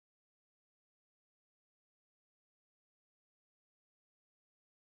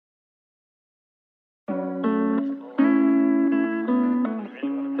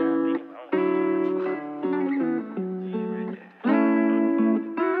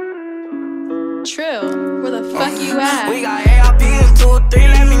True, where the fuck you at? We got ARP in 2 or 3,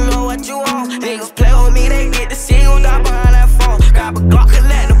 let me know what you want. Niggas play with me, they get to see who's out behind that phone. Grab a Glock,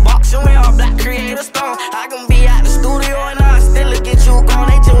 connect the box, and we all black, create a stone. I can be at the studio and I still get you gone.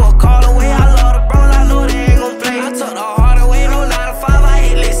 They just won't call away, I love the bros, I know they ain't gon' play. I took the harder way, no 9 to 5, I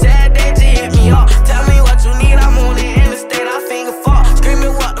hit lit, sad day, just hit me up. Tell me what you need, I'm on the interstate, I finger fuck.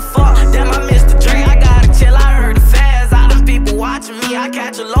 Screaming what the fuck, damn I missed the Dre, I gotta chill, I heard the fast. All them people watching me, I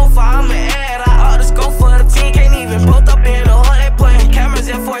catch a loafer, I'm an ad, I ought to scope for the team. Can't even post up in the hood, they putting cameras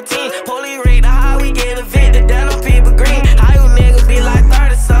in 14. Police rate the high, we get evicted, damn them people green. How you niggas be like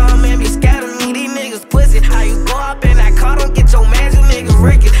 30-something and be scared of me, these niggas pussy. How you go up in that car, don't get your mans, you niggas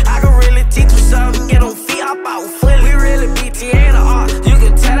ricky. I can really teach you something, get on feet, hop out with foot. We really BTA the art, you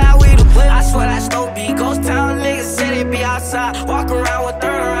can tell that we the bullet. I swear that Snow B, ghost town niggas say they be outside. Walk around with 30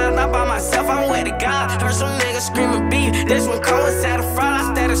 rounds, not by myself, I'm with the guy. Heard some niggas screaming beef, this one coming at a fraud.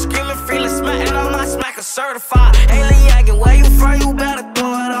 I started screaming freely, smacking on my smacker certified. Alien yanking, where you from, you better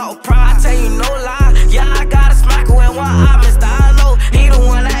throw it all pride. I tell you no lie, yeah I got a smacker with one eye, Mr. I know. He the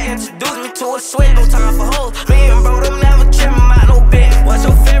one that introduced me to a switch, no time for hoes. Me and bro, them never tripping about no bitch. What's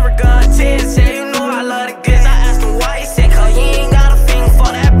your favorite gun? 10, say you know I love the goods. I asked him why, he said cause you ain't got a finger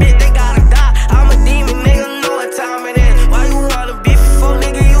for that bitch, they gotta die. I'm a demon, nigga, know what time it is. Why you wanna be for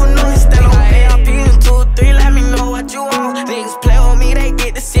nigga, you know you stand on ARP in 2 or 3, let me know what you want. Niggas play with me, they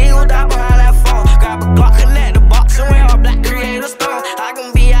get to see who's out behind that phone. Grab a Glock, connect the box, and we all black, create a stone. I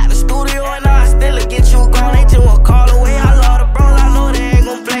can be at the studio and I still get you gone. They just won't call away, I love the bros, I know they ain't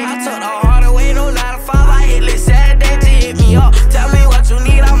gon' play. I took the harder way, no 9 to 5, I hit lit, sad day, just hit me up. Tell me what you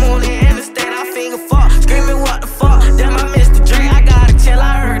need, I'm on the interstate, I finger fuck. Screaming what the fuck, damn I missed the Dre, I gotta chill,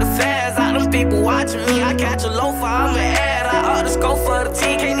 I heard the fast. All them people watching me, I catch a loafer, I'm an ad, I ought to scope for the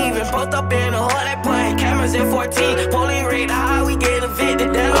team. Can't even post up in the hood, they putting cameras in 14. Police rate the high, we get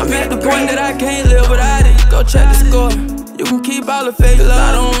evicted, damn I'm at the point that I can't live without it. Go check the score. You can keep all the fake love,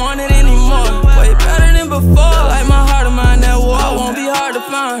 I don't want it anymore. Way better than before. Like my heart of mine, that war won't be hard to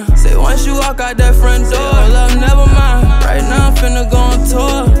find. Say once you walk out that front door, hold up, never mind. Right now I'm finna go on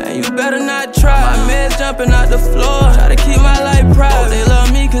tour, and you better not try. My meds jumping out the floor, try to keep my life private. They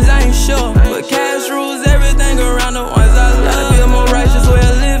love me cause I ain't sure, but cash rules everything around the ones I love. Gotta be a more righteous way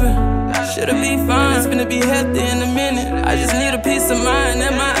of living. Should've be fine, it's finna be healthy in a minute. I just need a peace of mind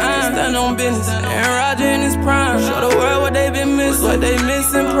and my eyes stand on business. Aaron Rodgers in his prime, show the world what they been missing, what they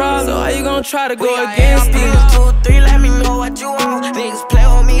missing problems. So how you gon' try to go against it? 2 or 3, let me know what you want. Niggas play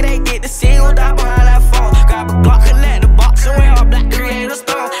with me, they get to see who's out behind that phone. Grab a Glock, connect the box, and we all black, create a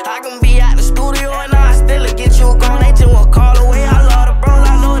stone. I can be at the studio and I still get you gone. They just won't call away, I love the bros,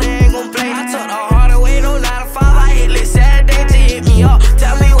 I know they ain't gon' play. I took the harder way, no 9 to 5, I hit lit, sad day, just hit me up.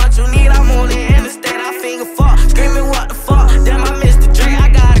 Tell me what you need, I'm on the interstate, I finger fuck. Screaming what the fuck, damn I missed the Dre, I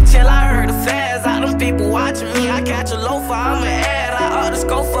gotta chill, I heard the fast. All them people watching me, I catch a loafer, I'm an ad, I ought to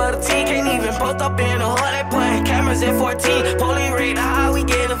scope for the team. Can't even post up in the hood, they putting cameras in 14. Police